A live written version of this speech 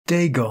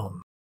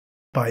Dagon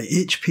by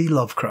H.P.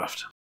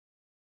 Lovecraft.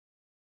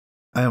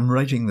 I am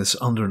writing this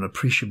under an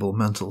appreciable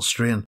mental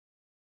strain,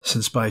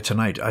 since by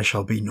tonight I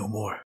shall be no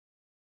more.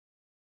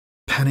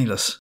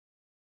 Penniless,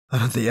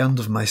 and at the end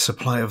of my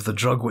supply of the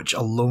drug which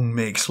alone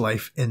makes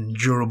life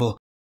endurable,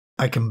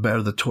 I can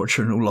bear the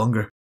torture no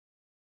longer,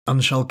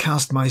 and shall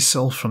cast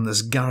myself from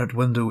this garret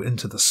window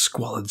into the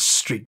squalid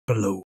street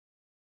below.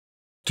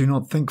 Do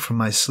not think from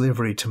my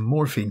slavery to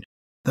morphine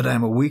that I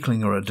am a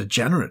weakling or a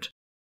degenerate.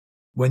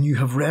 When you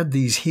have read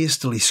these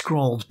hastily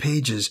scrawled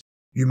pages,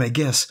 you may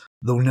guess,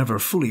 though never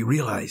fully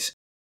realize,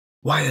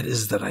 why it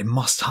is that I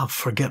must have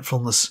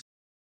forgetfulness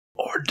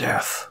or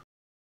death.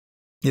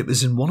 It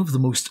was in one of the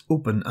most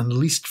open and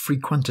least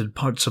frequented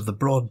parts of the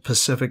broad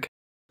Pacific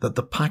that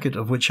the packet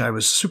of which I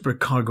was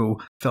supercargo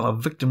fell a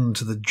victim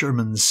to the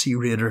German sea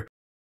raider.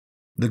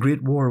 The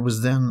Great War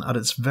was then at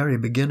its very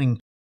beginning,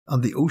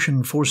 and the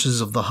ocean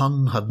forces of the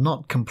Hun had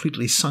not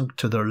completely sunk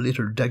to their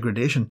later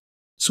degradation,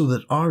 so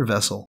that our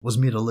vessel was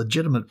made a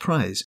legitimate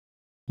prize,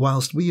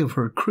 whilst we of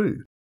her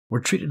crew were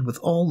treated with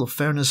all the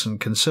fairness and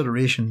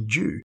consideration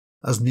due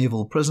as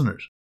naval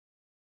prisoners.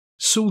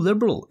 So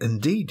liberal,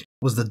 indeed,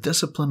 was the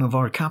discipline of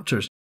our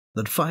captors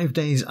that 5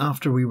 days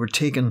after we were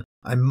taken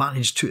I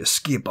managed to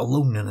escape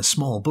alone in a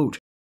small boat,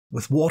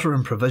 with water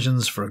and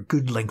provisions for a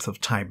good length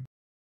of time.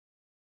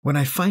 When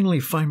I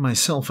finally found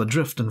myself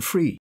adrift and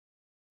free,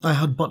 I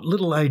had but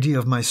little idea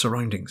of my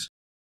surroundings.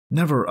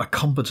 Never a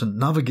competent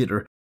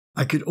navigator,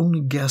 I could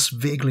only guess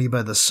vaguely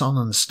by the sun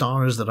and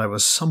stars that I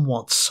was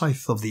somewhat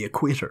south of the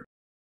equator.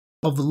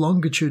 Of the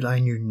longitude I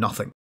knew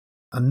nothing,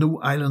 and no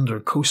island or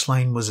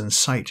coastline was in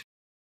sight.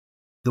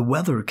 The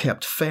weather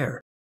kept fair,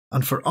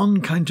 and for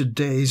uncounted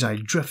days I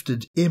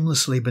drifted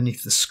aimlessly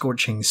beneath the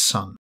scorching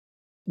sun,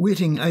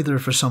 waiting either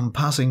for some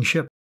passing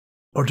ship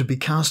or to be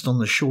cast on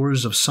the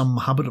shores of some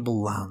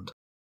habitable land.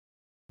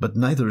 But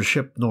neither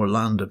ship nor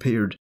land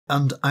appeared,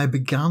 and I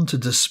began to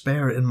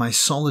despair in my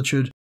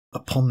solitude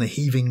upon the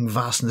heaving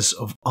vastness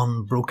of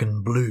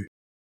unbroken blue.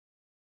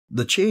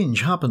 The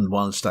change happened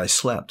whilst I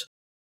slept.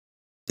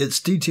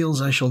 Its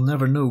details I shall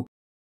never know,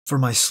 for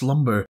my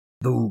slumber,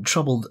 though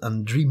troubled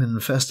and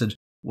dream-infested,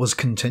 was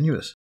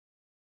continuous.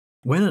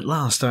 When at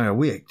last I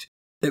awaked,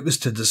 it was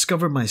to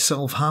discover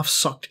myself half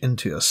sucked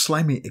into a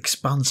slimy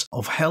expanse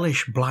of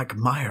hellish black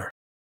mire,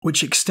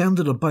 which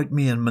extended about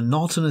me in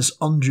monotonous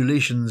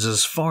undulations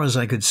as far as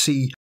I could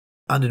see,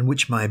 and in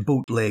which my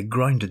boat lay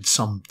grounded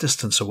some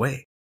distance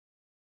away.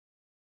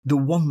 Though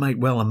one might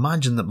well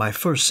imagine that my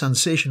first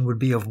sensation would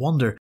be of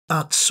wonder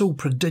at so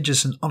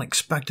prodigious and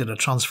unexpected a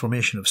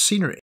transformation of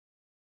scenery,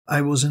 I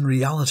was in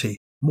reality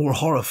more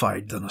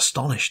horrified than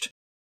astonished.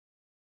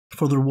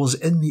 For there was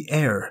in the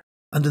air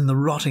and in the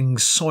rotting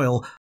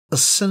soil a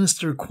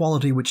sinister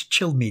quality which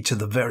chilled me to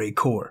the very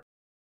core.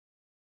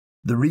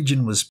 The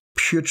region was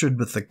putrid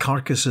with the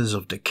carcasses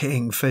of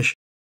decaying fish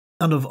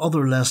and of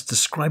other less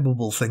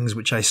describable things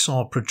which I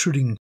saw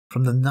protruding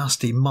from the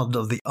nasty mud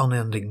of the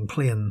unending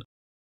plain.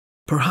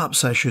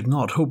 Perhaps I should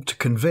not hope to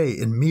convey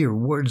in mere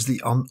words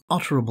the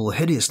unutterable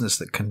hideousness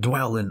that can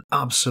dwell in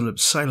absolute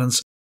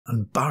silence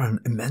and barren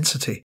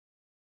immensity.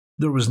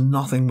 There was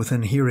nothing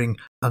within hearing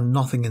and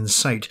nothing in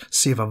sight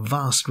save a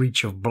vast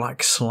reach of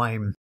black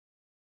slime.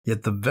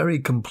 Yet the very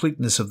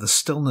completeness of the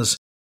stillness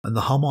and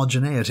the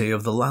homogeneity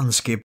of the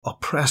landscape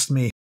oppressed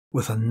me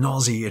with a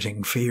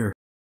nauseating fear.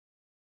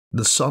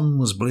 The sun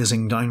was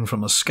blazing down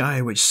from a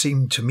sky which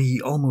seemed to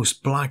me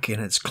almost black in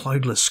its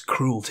cloudless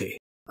cruelty,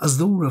 as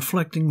though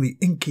reflecting the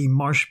inky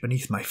marsh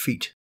beneath my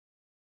feet.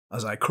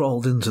 As I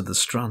crawled into the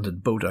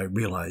stranded boat, I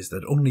realized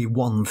that only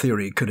one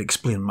theory could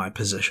explain my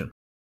position.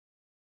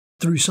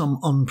 Through some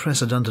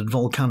unprecedented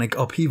volcanic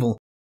upheaval,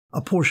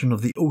 a portion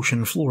of the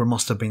ocean floor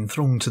must have been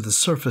thrown to the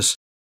surface,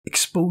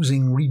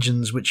 exposing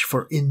regions which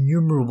for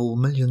innumerable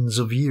millions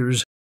of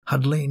years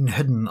had lain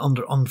hidden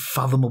under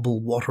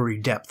unfathomable watery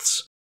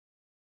depths.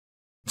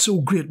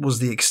 So great was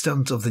the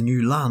extent of the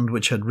new land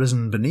which had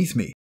risen beneath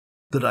me,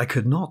 that I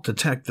could not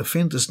detect the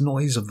faintest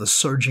noise of the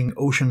surging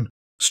ocean,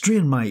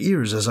 strain my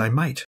ears as I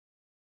might.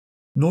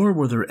 Nor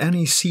were there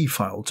any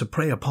sea-fowl to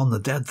prey upon the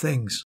dead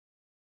things.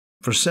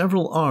 For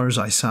several hours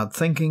I sat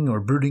thinking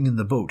or brooding in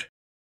the boat,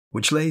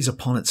 which lays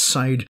upon its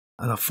side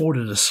and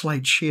afforded a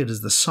slight shade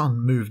as the sun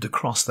moved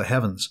across the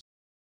heavens.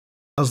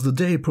 As the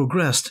day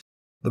progressed,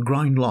 the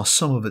ground lost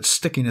some of its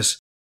stickiness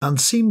and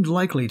seemed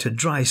likely to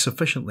dry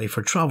sufficiently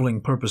for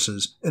travelling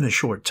purposes in a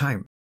short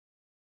time.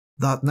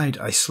 That night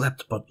I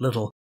slept but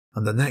little,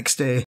 and the next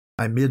day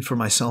I made for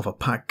myself a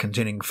pack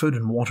containing food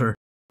and water,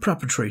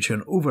 preparatory to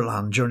an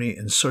overland journey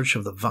in search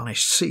of the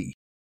vanished sea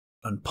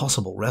and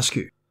possible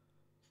rescue.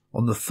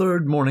 On the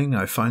third morning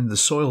I found the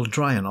soil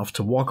dry enough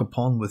to walk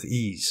upon with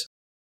ease.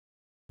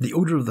 The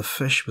odour of the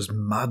fish was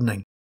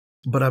maddening,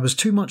 but I was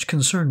too much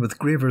concerned with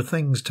graver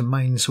things to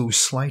mind so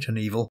slight an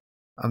evil,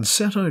 and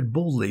set out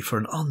boldly for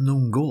an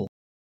unknown goal.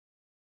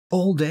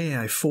 All day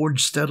I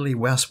forged steadily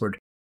westward,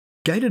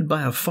 guided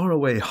by a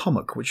faraway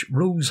hummock which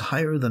rose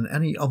higher than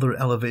any other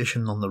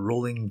elevation on the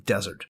rolling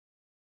desert.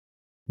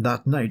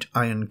 That night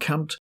I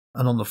encamped,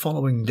 and on the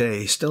following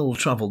day still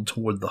travelled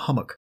toward the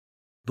hummock,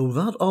 though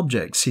that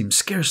object seemed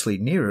scarcely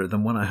nearer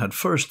than when I had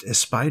first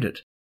espied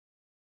it.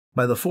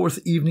 By the fourth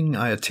evening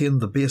I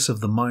attained the base of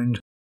the mound,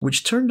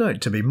 which turned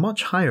out to be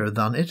much higher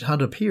than it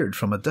had appeared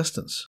from a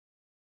distance,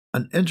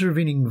 an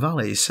intervening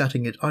valley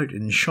setting it out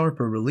in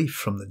sharper relief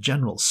from the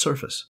general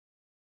surface.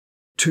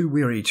 Too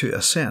weary to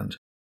ascend,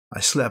 I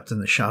slept in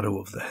the shadow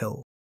of the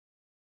hill.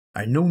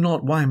 I know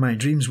not why my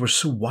dreams were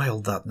so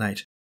wild that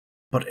night,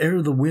 but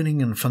ere the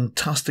waning and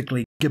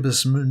fantastically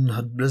gibbous moon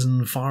had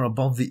risen far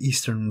above the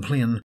eastern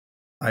plain,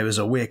 I was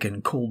awake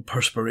in cold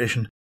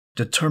perspiration,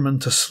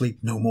 determined to sleep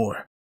no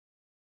more.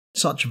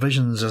 Such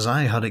visions as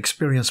I had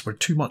experienced were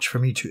too much for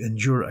me to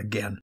endure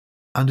again,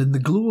 and in the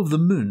glow of the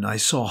moon I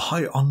saw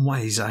how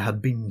unwise I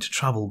had been to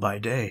travel by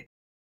day.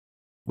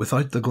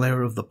 Without the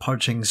glare of the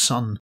parching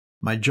sun,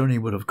 my journey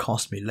would have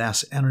cost me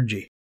less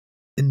energy.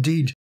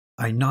 Indeed,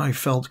 I now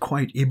felt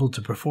quite able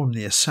to perform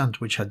the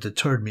ascent which had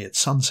deterred me at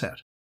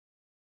sunset.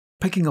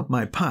 Picking up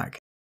my pack,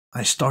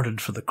 I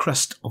started for the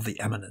crest of the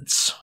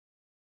eminence.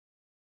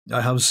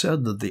 I have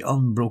said that the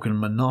unbroken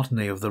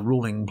monotony of the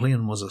rolling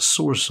plain was a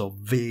source of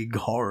vague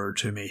horror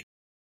to me,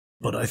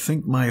 but I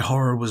think my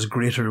horror was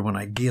greater when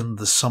I gained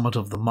the summit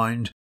of the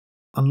mound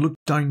and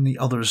looked down the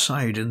other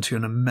side into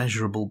an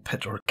immeasurable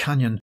pit or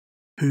canyon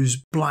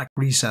whose black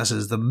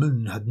recesses the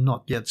moon had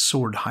not yet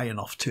soared high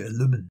enough to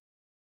illumine.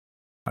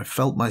 I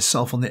felt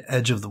myself on the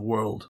edge of the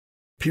world,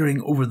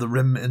 peering over the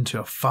rim into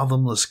a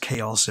fathomless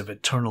chaos of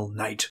eternal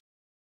night.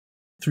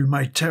 Through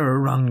my terror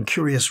ran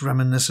curious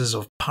reminiscences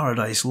of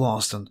Paradise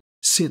Lost and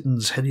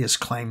Satan's hideous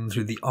climb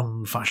through the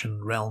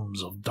unfashioned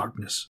realms of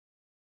darkness.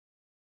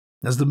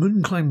 As the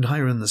moon climbed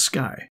higher in the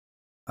sky,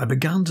 I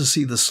began to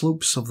see the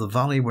slopes of the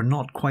valley were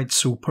not quite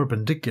so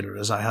perpendicular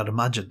as I had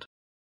imagined.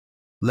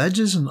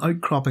 Ledges and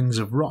outcroppings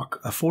of rock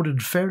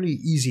afforded fairly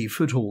easy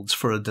footholds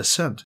for a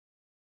descent,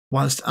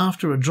 whilst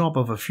after a drop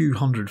of a few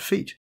hundred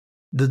feet,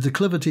 the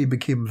declivity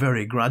became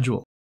very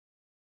gradual.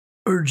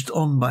 Urged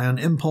on by an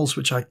impulse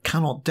which I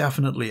cannot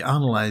definitely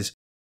analyse,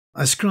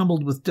 I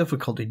scrambled with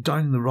difficulty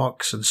down the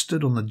rocks and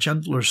stood on the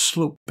gentler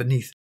slope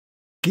beneath,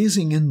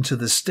 gazing into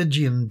the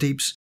Stygian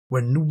deeps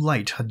where no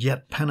light had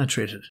yet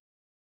penetrated.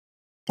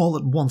 All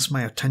at once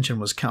my attention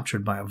was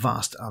captured by a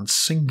vast and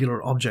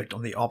singular object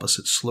on the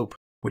opposite slope,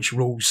 which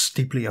rose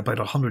steeply about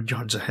 100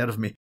 yards ahead of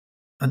me,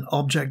 an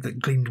object that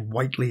gleamed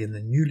whitely in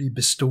the newly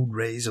bestowed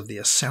rays of the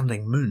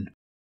ascending moon.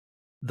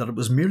 That it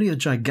was merely a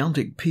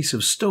gigantic piece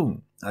of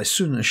stone, I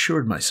soon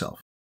assured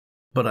myself,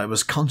 but I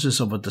was conscious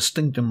of a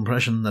distinct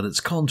impression that its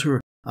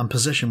contour and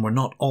position were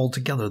not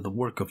altogether the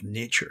work of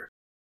nature.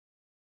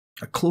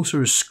 A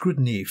closer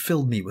scrutiny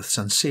filled me with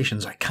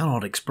sensations I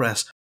cannot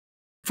express,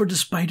 for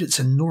despite its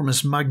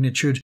enormous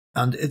magnitude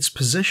and its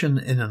position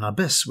in an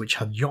abyss which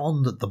had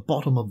yawned at the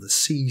bottom of the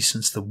sea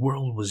since the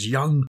world was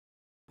young,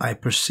 I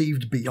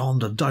perceived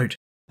beyond a doubt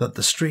that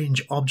the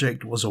strange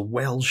object was a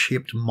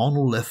well-shaped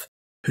monolith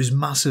whose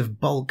massive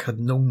bulk had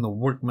known the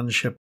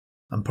workmanship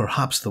and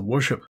perhaps the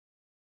worship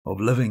of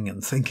living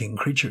and thinking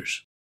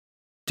creatures.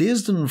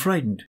 Dazed and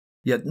frightened,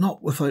 yet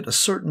not without a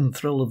certain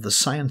thrill of the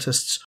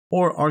scientist's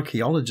or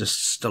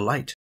archaeologist's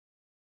delight,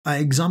 I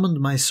examined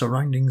my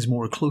surroundings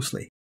more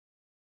closely.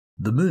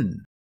 The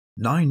moon,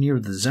 now near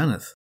the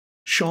zenith,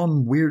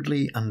 shone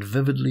weirdly and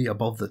vividly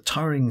above the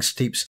towering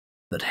steeps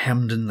that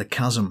hemmed in the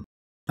chasm,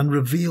 and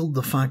revealed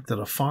the fact that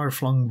a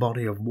far-flung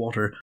body of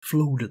water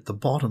flowed at the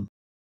bottom,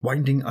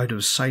 winding out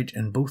of sight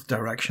in both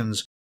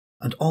directions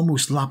and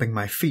almost lapping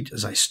my feet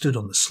as I stood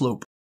on the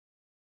slope.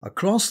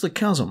 Across the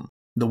chasm,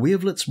 the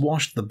wavelets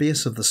washed the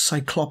base of the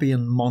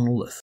cyclopean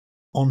monolith,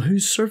 on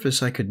whose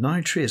surface I could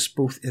now trace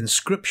both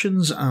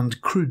inscriptions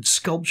and crude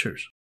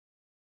sculptures.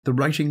 The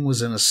writing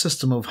was in a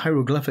system of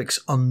hieroglyphics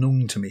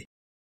unknown to me,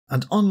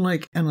 and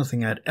unlike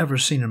anything I had ever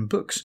seen in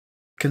books,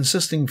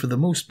 consisting for the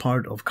most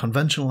part of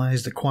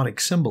conventionalized aquatic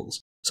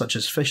symbols such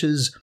as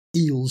fishes,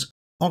 eels,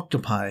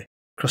 octopi,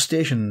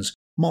 crustaceans,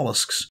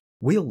 mollusks,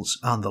 whales,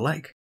 and the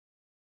like.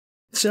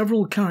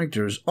 Several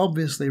characters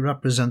obviously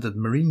represented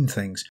marine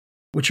things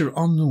which are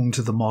unknown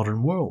to the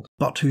modern world,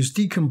 but whose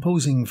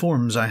decomposing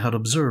forms I had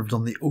observed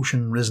on the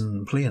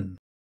ocean-risen plain.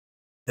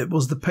 It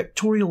was the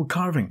pictorial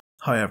carving,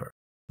 however,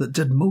 that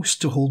did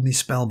most to hold me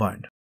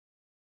spellbound.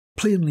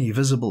 Plainly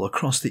visible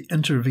across the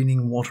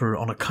intervening water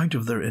on account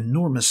of their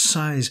enormous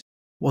size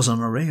was an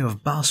array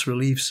of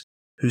bas-reliefs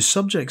whose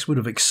subjects would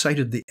have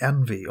excited the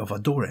envy of a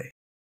Doré.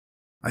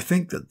 I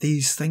think that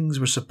these things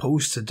were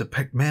supposed to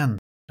depict men,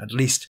 at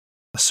least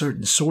a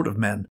certain sort of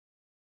men,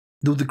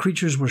 though the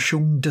creatures were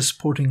shown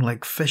disporting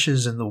like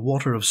fishes in the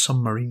water of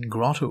some marine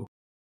grotto,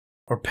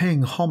 or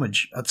paying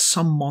homage at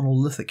some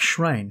monolithic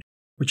shrine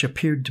which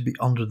appeared to be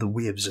under the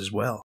waves as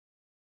well.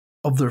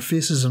 Of their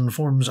faces and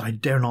forms I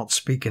dare not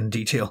speak in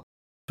detail,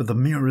 for the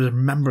mere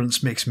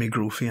remembrance makes me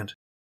grow faint.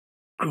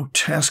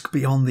 Grotesque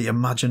beyond the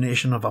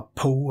imagination of a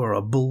Poe or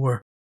a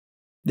Bulwer,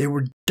 they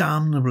were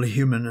damnably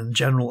human in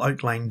general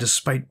outline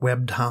despite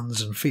webbed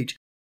hands and feet,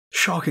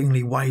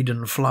 shockingly wide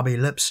and flabby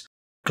lips,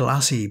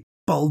 glassy,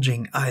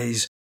 bulging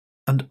eyes,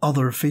 and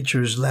other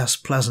features less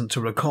pleasant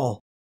to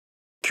recall.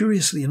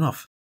 Curiously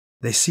enough,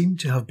 They seemed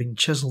to have been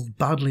chiselled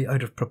badly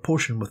out of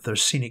proportion with their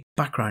scenic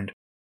background,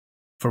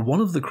 for one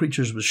of the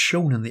creatures was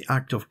shown in the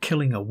act of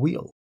killing a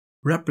whale,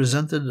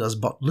 represented as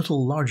but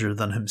little larger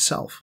than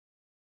himself.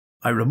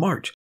 I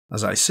remarked,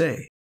 as I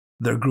say,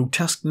 their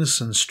grotesqueness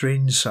and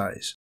strange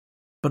size,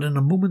 but in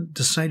a moment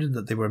decided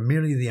that they were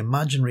merely the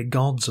imaginary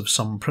gods of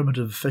some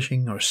primitive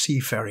fishing or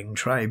seafaring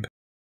tribe,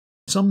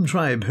 some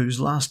tribe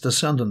whose last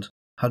descendant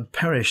had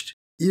perished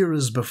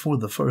eras before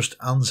the first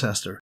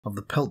ancestor of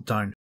the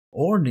Piltdown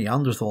or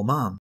Neanderthal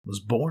man was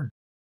born.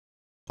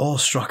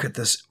 Awestruck at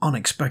this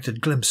unexpected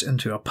glimpse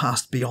into a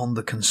past beyond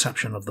the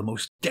conception of the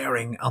most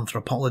daring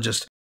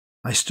anthropologist,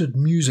 I stood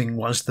musing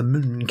whilst the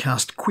moon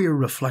cast queer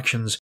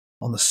reflections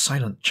on the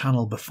silent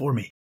channel before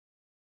me.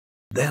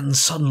 Then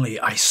suddenly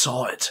I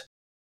saw it.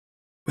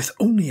 With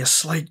only a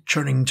slight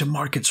churning to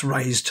mark its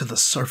rise to the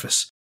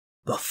surface,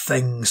 the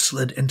thing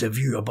slid into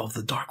view above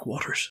the dark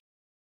waters.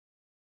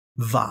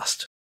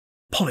 Vast,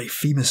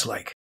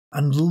 Polyphemus-like,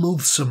 and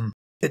loathsome,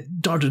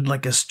 it darted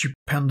like a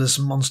stupendous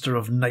monster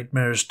of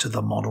nightmares to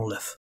the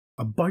monolith,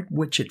 about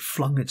which it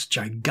flung its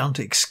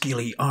gigantic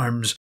scaly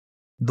arms,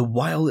 the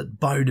while it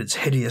bowed its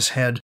hideous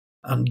head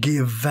and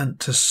gave vent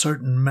to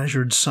certain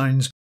measured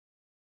sounds.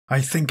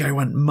 I think I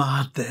went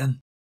mad then.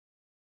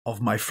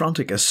 Of my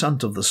frantic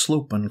ascent of the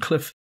slope and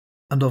cliff,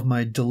 and of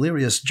my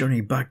delirious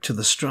journey back to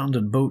the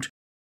stranded boat,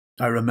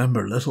 I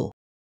remember little.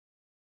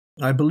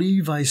 I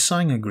believe I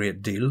sang a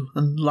great deal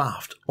and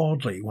laughed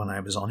oddly when I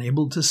was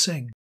unable to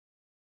sing.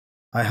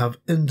 I have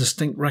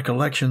indistinct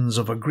recollections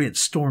of a great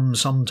storm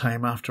some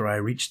time after I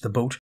reached the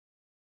boat.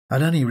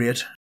 At any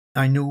rate,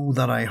 I know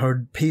that I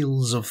heard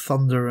peals of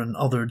thunder and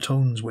other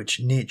tones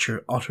which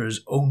nature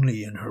utters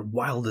only in her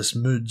wildest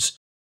moods.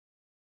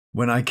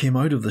 When I came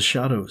out of the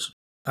shadows,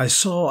 I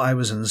saw I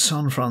was in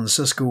San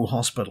Francisco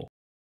Hospital,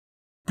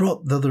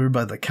 brought thither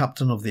by the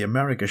captain of the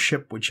America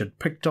ship which had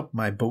picked up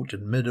my boat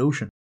in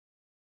mid-ocean.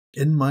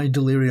 In my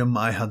delirium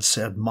I had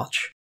said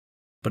much,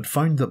 but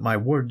found that my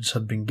words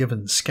had been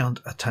given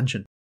scant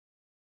attention.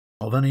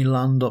 Of any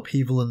land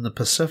upheaval in the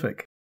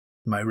Pacific,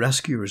 my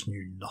rescuers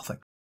knew nothing.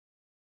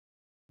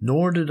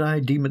 Nor did I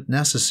deem it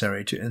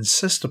necessary to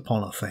insist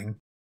upon a thing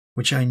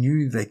which I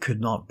knew they could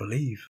not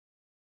believe.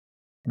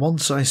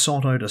 Once I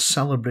sought out a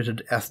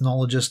celebrated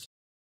ethnologist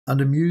and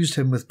amused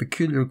him with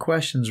peculiar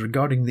questions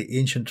regarding the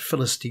ancient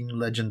Philistine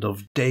legend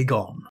of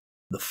Dagon,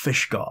 the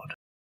fish god,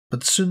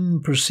 but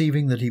soon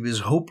perceiving that he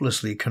was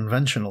hopelessly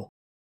conventional,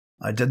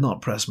 I did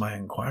not press my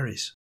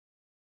inquiries.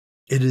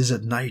 It is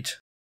at night,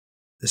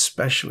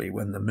 especially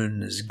when the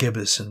moon is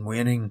gibbous and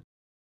waning,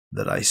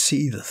 that I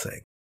see the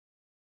thing.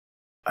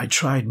 I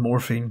tried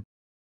morphine,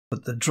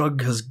 but the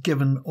drug has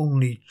given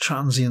only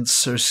transient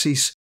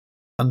surcease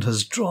and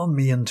has drawn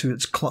me into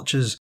its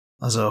clutches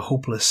as a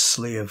hopeless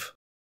slave.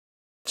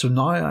 So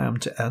now I am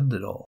to end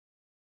it all,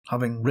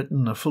 having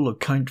written a full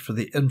account for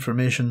the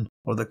information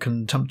or the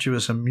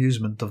contemptuous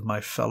amusement of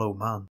my fellow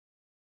man.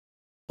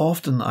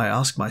 Often I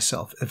ask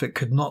myself if it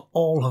could not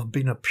all have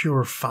been a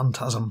pure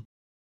phantasm,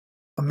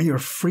 a mere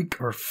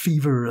freak or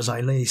fever as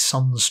I lay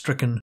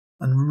sun-stricken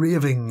and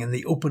raving in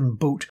the open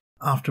boat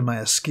after my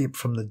escape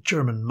from the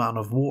German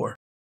man-of-war.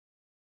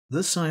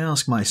 This I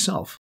ask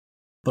myself,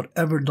 but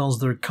ever does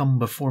there come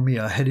before me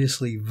a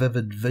hideously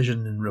vivid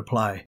vision in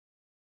reply.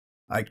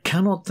 I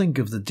cannot think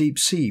of the deep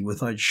sea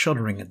without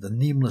shuddering at the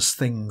nameless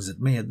things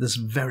that may at this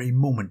very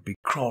moment be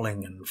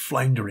crawling and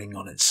floundering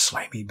on its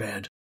slimy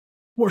bed,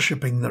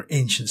 worshipping their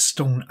ancient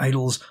stone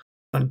idols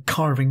and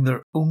carving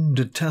their own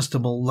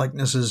detestable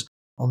likenesses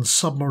on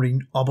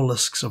submarine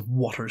obelisks of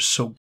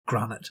water-soaked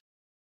granite.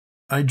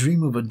 I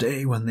dream of a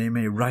day when they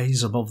may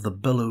rise above the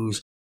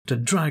billows to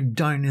drag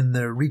down in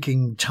their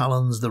reeking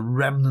talons the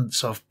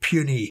remnants of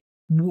puny,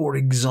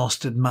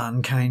 war-exhausted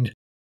mankind,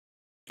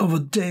 of a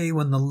day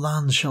when the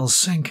land shall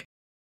sink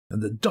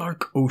and the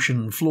dark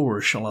ocean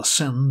floor shall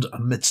ascend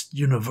amidst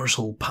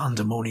universal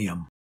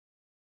pandemonium.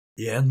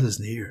 The end is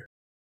near.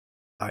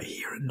 I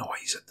hear a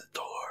noise at the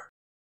door,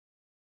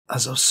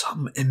 as of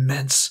some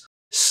immense,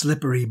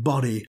 slippery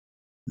body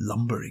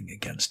lumbering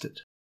against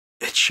it.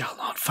 It shall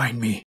not find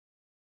me.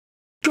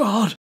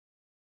 God!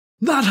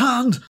 That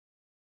hand!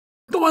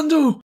 The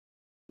window!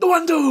 The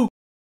window!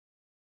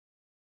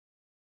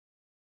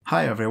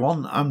 Hi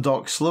everyone, I'm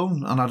Doc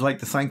Sloan, and I'd like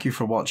to thank you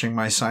for watching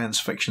my science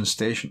fiction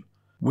station.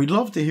 We'd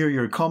love to hear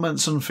your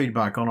comments and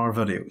feedback on our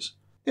videos.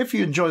 If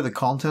you enjoy the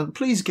content,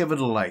 please give it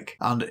a like,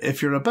 and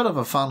if you're a bit of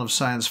a fan of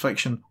science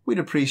fiction, we'd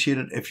appreciate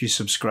it if you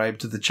subscribe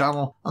to the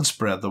channel and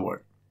spread the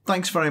word.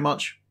 Thanks very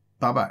much.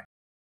 Bye bye.